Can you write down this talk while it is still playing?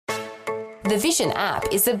The Vision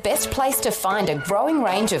app is the best place to find a growing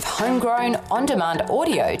range of homegrown, on-demand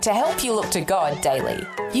audio to help you look to God daily.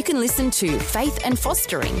 You can listen to Faith and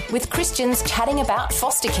Fostering with Christians chatting about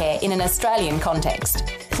foster care in an Australian context.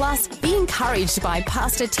 Plus, be encouraged by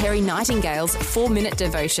Pastor Terry Nightingale's 4-minute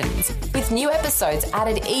devotions, with new episodes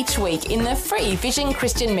added each week in the free Vision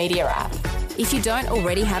Christian Media app. If you don't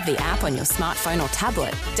already have the app on your smartphone or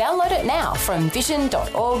tablet, download it now from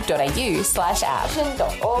vision.org.au/app.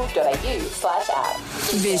 Vision.org.au/app.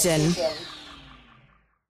 Vision.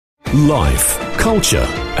 Life, culture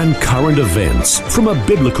and current events from a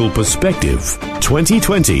biblical perspective.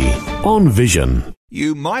 2020 on Vision.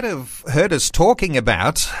 You might have heard us talking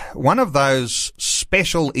about one of those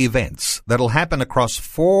special events that'll happen across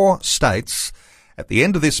 4 states at the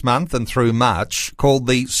end of this month and through March, called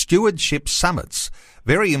the Stewardship Summits.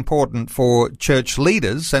 Very important for church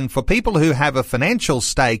leaders and for people who have a financial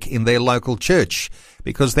stake in their local church,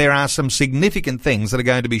 because there are some significant things that are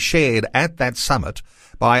going to be shared at that summit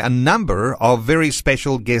by a number of very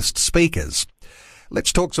special guest speakers.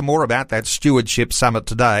 Let's talk some more about that Stewardship Summit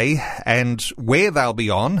today and where they'll be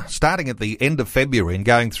on, starting at the end of February and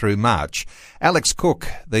going through March. Alex Cook,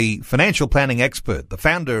 the financial planning expert, the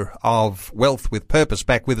founder of Wealth with Purpose,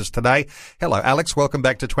 back with us today. Hello, Alex. Welcome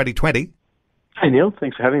back to 2020. Hey, Neil.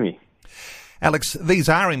 Thanks for having me. Alex, these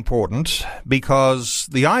are important because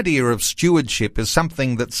the idea of stewardship is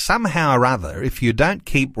something that somehow or other, if you don't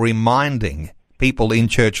keep reminding people in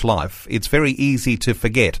church life, it's very easy to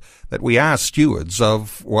forget that we are stewards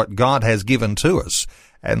of what God has given to us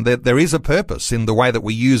and that there is a purpose in the way that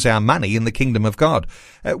we use our money in the kingdom of God.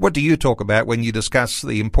 What do you talk about when you discuss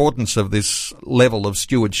the importance of this level of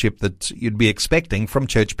stewardship that you'd be expecting from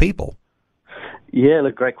church people? Yeah,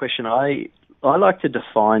 look, great question. I like to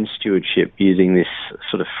define stewardship using this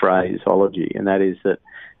sort of phraseology, and that is that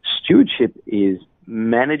stewardship is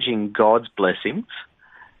managing God's blessings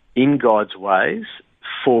in God's ways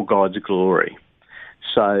for God's glory.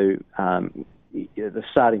 So the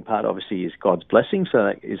starting part obviously is God's blessing. So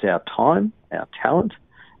that is our time, our talent,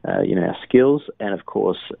 our skills, and of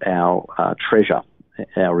course our treasure,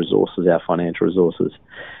 our resources, our financial resources.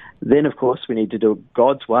 Then of course we need to do it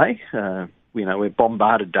God's way. We're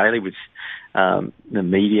bombarded daily with the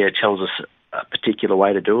media tells us a particular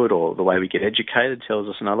way to do it, or the way we get educated tells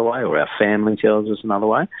us another way, or our family tells us another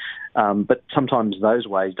way. But sometimes those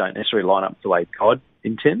ways don't necessarily line up with the way God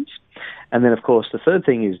intends. And then, of course, the third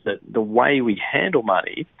thing is that the way we handle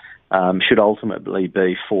money should ultimately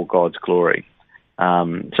be for God's glory.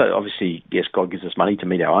 So obviously, yes, God gives us money to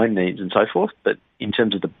meet our own needs and so forth, but in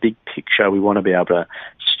terms of the big picture, we want to be able to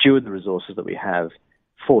steward the resources that we have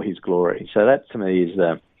for His glory. So that, to me, is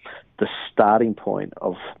the starting point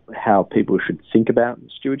of how people should think about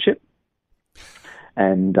stewardship,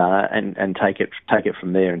 and take it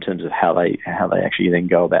from there in terms of how they actually then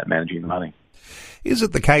go about managing the money. Is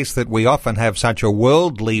it the case that we often have such a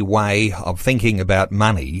worldly way of thinking about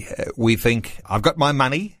money? We think, I've got my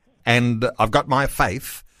money and I've got my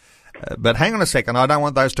faith, but hang on a second, I don't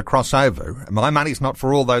want those to cross over. My money's not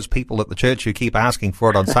for all those people at the church who keep asking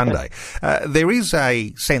for it on Sunday. There is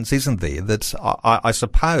a sense, isn't there, that I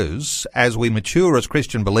suppose as we mature as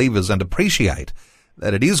Christian believers and appreciate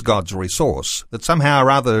that it is God's resource, that somehow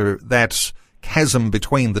or other that chasm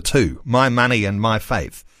between the two, my money and my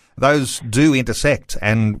faith, those do intersect,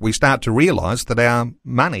 and we start to realise that our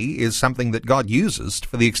money is something that God uses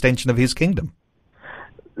for the extension of His kingdom.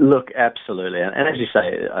 Look, absolutely, and as you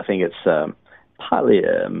say, I think it's partly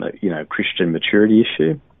a Christian maturity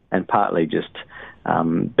issue, and partly just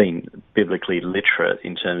being biblically literate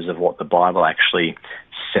in terms of what the Bible actually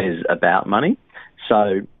says about money.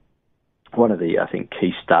 So one of the, I think,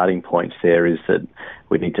 key starting points there is that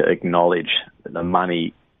we need to acknowledge that the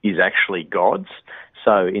money is actually God's.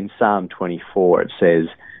 So in Psalm 24 it says,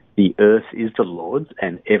 "The earth is the Lord's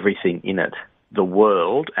and everything in it. The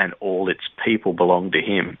world and all its people belong to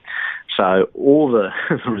Him." So all the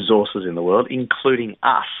resources in the world, including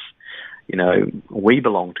us, we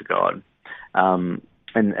belong to God. And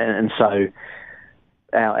so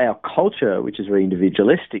our culture, which is very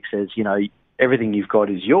individualistic, says, everything you've got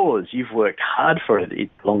is yours. You've worked hard for it. It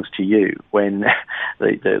belongs to you. When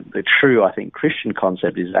the true, I think, Christian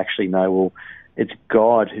concept is actually, no, well, it's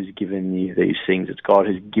God who's given you these things. It's God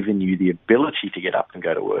who's given you the ability to get up and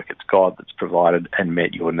go to work. It's God that's provided and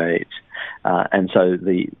met your needs. And so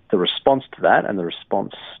the response to that, and the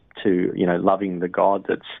response to, loving the God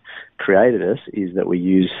that's created us, is that we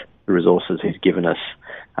use the resources He's given us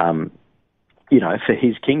for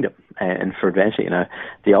his kingdom and for advancing.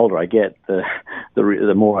 The older I get,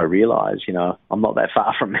 the more I realise, I'm not that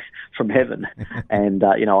far from heaven, and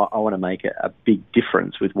I want to make a big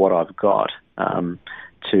difference with what I've got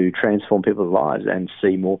to transform people's lives and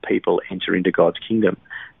see more people enter into God's kingdom,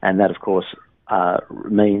 and that, of course,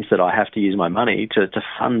 means that I have to use my money to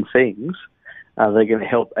fund things that are going to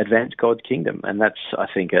help advance God's kingdom, and that's, I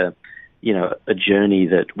think, a journey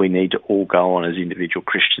that we need to all go on as individual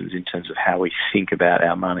Christians in terms of how we think about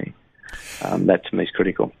our money. That to me is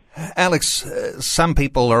critical. Alex, some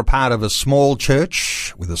people are a part of a small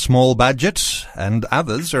church with a small budget, and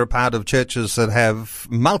others are a part of churches that have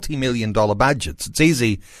multi-million-dollar budgets. It's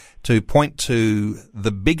easy to point to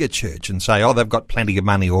the bigger church and say, they've got plenty of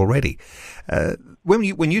money already. When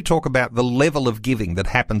you talk about the level of giving that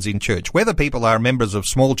happens in church, whether people are members of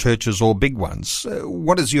small churches or big ones,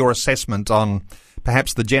 what is your assessment on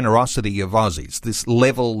perhaps the generosity of Aussies, this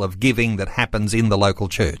level of giving that happens in the local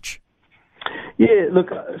church? Yeah, look,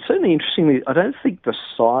 certainly interestingly, I don't think the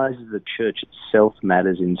size of the church itself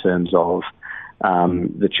matters in terms of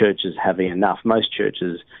the churches having enough. Most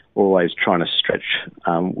churches are always trying to stretch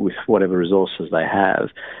with whatever resources they have.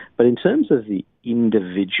 But in terms of the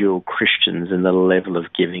individual Christians and the level of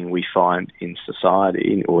giving we find in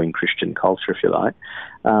society or in Christian culture, if you like,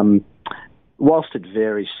 whilst it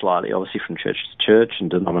varies slightly, obviously from church to church and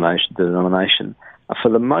denomination to denomination, for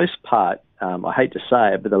the most part, I hate to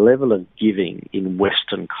say it, but the level of giving in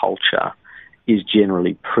Western culture is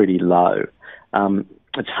generally pretty low.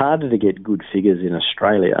 It's harder to get good figures in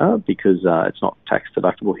Australia because it's not tax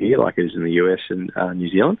deductible here like it is in the US and New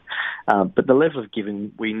Zealand. But the level of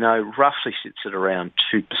giving, we know, roughly sits at around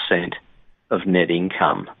 2% of net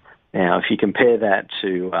income. Now, if you compare that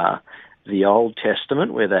to the Old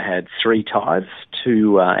Testament, where they had 3 tithes,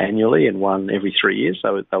 2 annually and 1 every 3 years,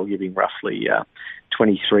 so they were giving roughly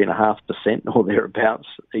 23.5% or thereabouts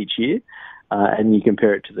each year, and you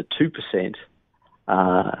compare it to the 2%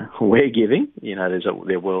 we're giving,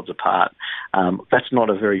 they're worlds apart. That's not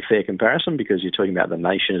a very fair comparison because you're talking about the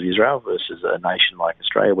nation of Israel versus a nation like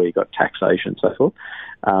Australia where you've got taxation and so forth.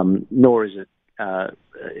 Nor is it,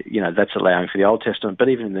 that's allowing for the Old Testament, but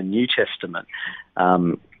even in the New Testament,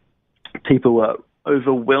 people were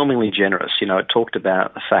overwhelmingly generous. It talked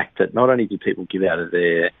about the fact that not only did people give out of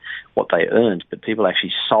what they earned, but people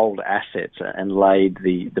actually sold assets and laid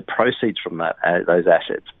the proceeds from those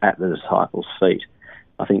assets at the disciples' feet.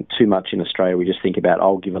 I think too much in Australia we just think about,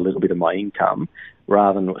 I'll give a little bit of my income,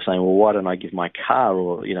 rather than saying, well, why don't I give my car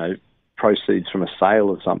or, proceeds from a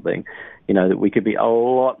sale of something, that we could be a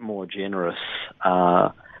lot more generous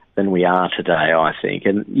than we are today, I think.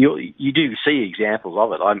 And you do see examples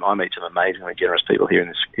of it. I meet some amazingly generous people here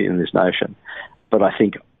in this nation. But I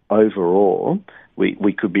think overall,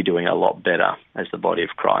 we could be doing a lot better as the body of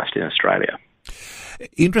Christ in Australia.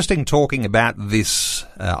 Interesting talking about this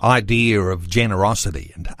idea of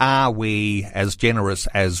generosity, and are we as generous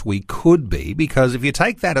as we could be? Because if you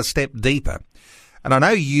take that a step deeper, and I know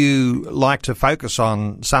you like to focus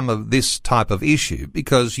on some of this type of issue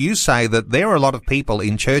because you say that there are a lot of people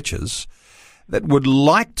in churches that would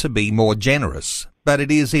like to be more generous, but it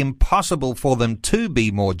is impossible for them to be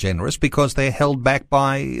more generous because they're held back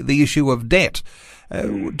by the issue of debt.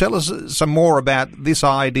 Tell us some more about this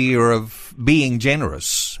idea of being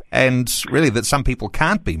generous and really that some people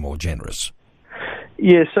can't be more generous.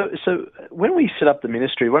 Yeah, so when we set up the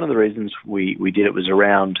ministry, one of the reasons we did it was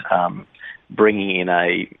around bringing in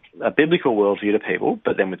a biblical worldview to people,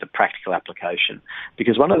 but then with the practical application.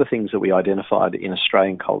 Because one of the things that we identified in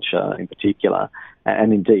Australian culture in particular,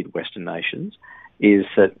 and indeed Western nations, is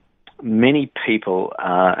that many people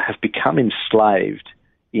have become enslaved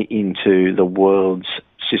into the world's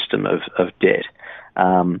system of debt.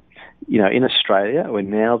 In Australia, we're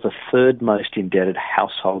now the 3rd most indebted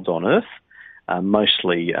households on earth,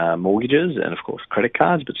 mostly mortgages and, of course, credit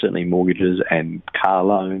cards, but certainly mortgages and car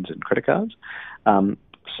loans and credit cards.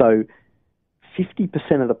 So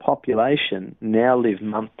 50% of the population now live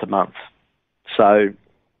month to month. So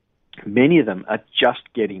many of them are just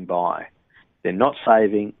getting by. They're not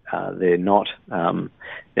saving. They're not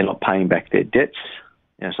paying back their debts.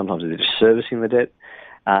 Sometimes they're just servicing the debt,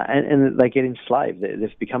 and they get enslaved.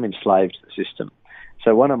 They've become enslaved to the system.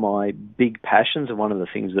 So one of my big passions and one of the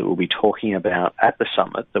things that we'll be talking about at the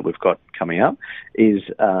summit that we've got coming up is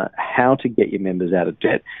how to get your members out of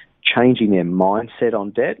debt, changing their mindset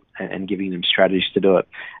on debt and giving them strategies to do it.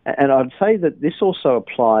 And I'd say that this also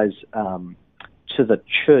applies to the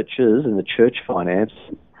churches and the church finance,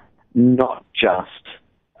 not just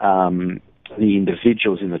the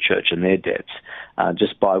individuals in the church and their debts.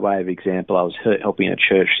 Just by way of example, I was helping a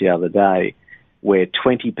church the other day where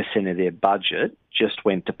 20% of their budget just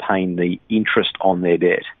went to paying the interest on their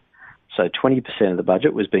debt. So 20% of the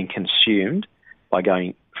budget was being consumed by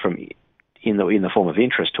going from in the form of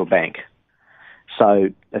interest to a bank. So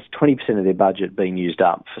that's 20% of their budget being used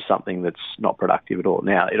up for something that's not productive at all.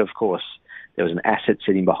 Now, of course, there was an asset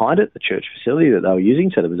sitting behind it, the church facility that they were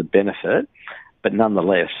using, so there was a benefit. But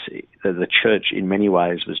nonetheless, the church in many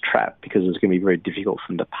ways was trapped because it was going to be very difficult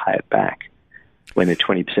for them to pay it back when the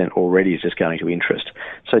 20% already is just going to interest.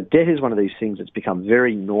 So debt is one of these things that's become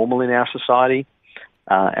very normal in our society,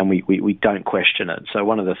 and we don't question it. So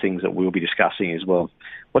one of the things that we'll be discussing is, well,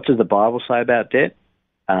 what does the Bible say about debt?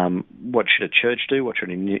 What should a church do? What should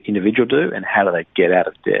an individual do? And how do they get out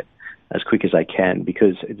of debt as quick as they can?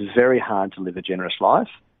 Because it's very hard to live a generous life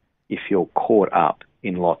if you're caught up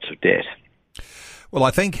in lots of debt. Well,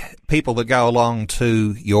 I think people that go along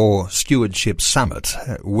to your Stewardship Summit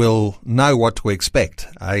will know what to expect.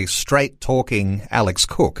 A straight-talking Alex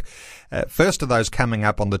Cook. First of those coming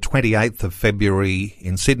up on the 28th of February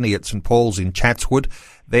in Sydney at St Paul's in Chatswood.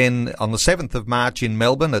 Then on the 7th of March in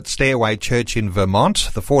Melbourne at Stairway Church in Vermont.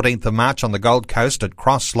 The 14th of March on the Gold Coast at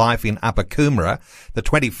Cross Life in Upper Coomera. The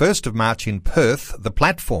 21st of March in Perth. The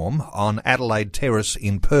Platform on Adelaide Terrace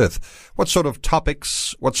in Perth. What sort of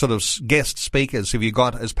topics, what sort of guest speakers have you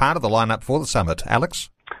got as part of the lineup for the summit, Alex?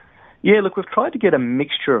 Yeah, look, we've tried to get a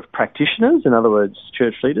mixture of practitioners, in other words,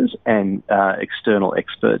 church leaders, and external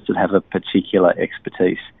experts that have a particular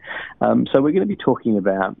expertise. So we're going to be talking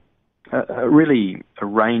about really a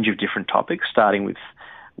range of different topics, starting with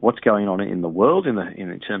what's going on in the world in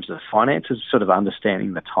terms of finances, sort of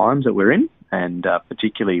understanding the times that we're in, and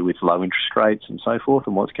particularly with low interest rates and so forth,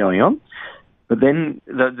 and what's going on. But then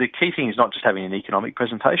the key thing is not just having an economic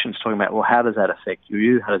presentation. It's talking about, well, how does that affect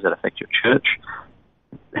you? How does that affect your church?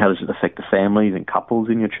 How does it affect the families and couples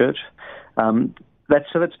in your church?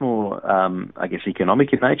 That's more, I guess,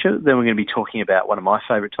 economic in nature. Then we're going to be talking about one of my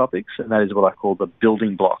favourite topics, and that is what I call the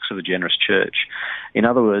building blocks of a generous church. In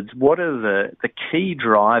other words, what are the key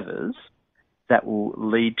drivers that will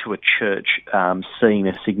lead to a church seeing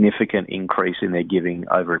a significant increase in their giving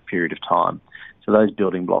over a period of time? So those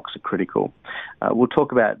building blocks are critical. We'll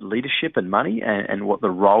talk about leadership and money and what the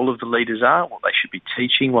role of the leaders are, what they should be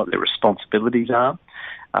teaching, what their responsibilities are.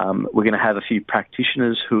 We're going to have a few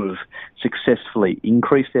practitioners who have successfully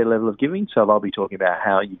increased their level of giving. So they'll be talking about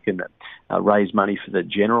how you can raise money for the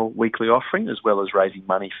general weekly offering as well as raising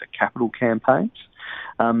money for capital campaigns.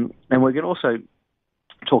 And we're going to also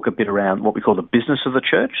talk a bit around what we call the business of the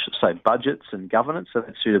church, so budgets and governance, so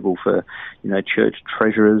that's suitable for, church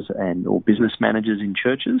treasurers and or business managers in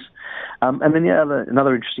churches. And then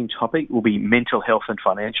another interesting topic will be mental health and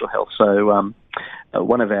financial health. So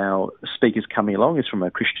one of our speakers coming along is from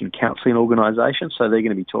a Christian counselling organisation, so they're going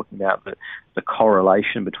to be talking about the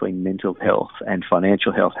correlation between mental health and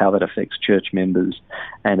financial health, how that affects church members,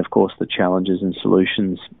 and of course the challenges and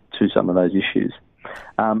solutions to some of those issues.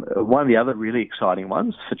 One of the other really exciting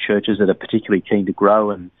ones for churches that are particularly keen to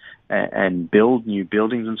grow and build new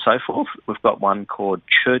buildings and so forth, we've got one called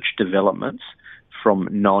Church Developments from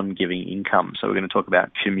Non-Giving Income. So we're going to talk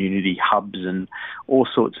about community hubs and all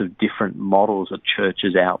sorts of different models that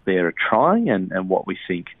churches out there are trying and what we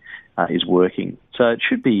think is working. So it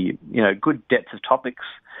should be, good depth of topics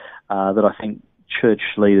that I think church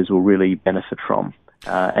leaders will really benefit from.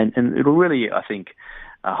 And it'll really, I think,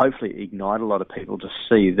 hopefully ignite a lot of people to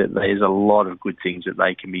see that there's a lot of good things that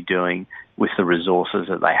they can be doing with the resources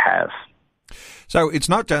that they have. So it's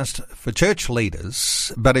not just for church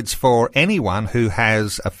leaders, but it's for anyone who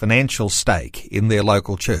has a financial stake in their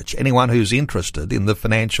local church, anyone who's interested in the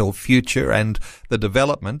financial future and the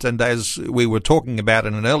development. And as we were talking about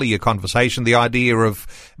in an earlier conversation, the idea of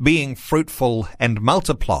being fruitful and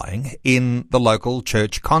multiplying in the local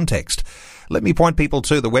church context. Let me point people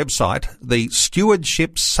to the website, the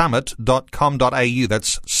stewardshipsummit.com.au.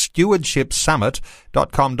 That's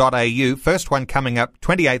stewardshipsummit.com.au. First one coming up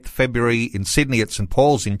 28th February in Sydney at St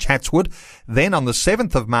Paul's in Chatswood. Then on the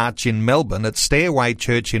 7th of March in Melbourne at Stairway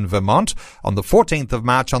Church in Vermont. On the 14th of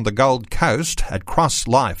March on the Gold Coast at Cross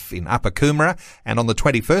Life in Upper Coomera. And on the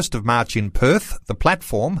 21st of March in Perth, the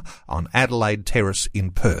Platform on Adelaide Terrace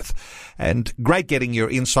in Perth. And great getting your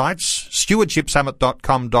insights.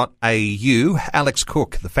 stewardshipsummit.com.au. Alex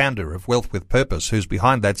Cook, the founder of Wealth with Purpose, who's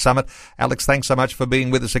behind that summit. Alex, thanks so much for being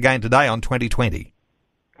with us again today on 2020.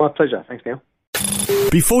 My pleasure. Thanks, Neil.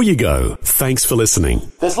 Before you go, thanks for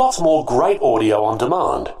listening. There's lots more great audio on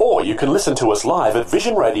demand, or you can listen to us live at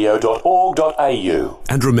visionradio.org.au.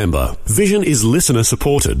 And remember, Vision is listener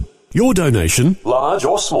supported. Your donation, large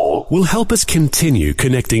or small, will help us continue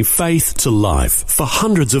connecting faith to life for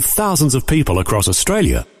hundreds of thousands of people across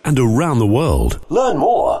Australia and around the world. Learn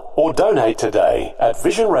more or donate today at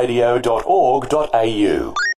visionradio.org.au.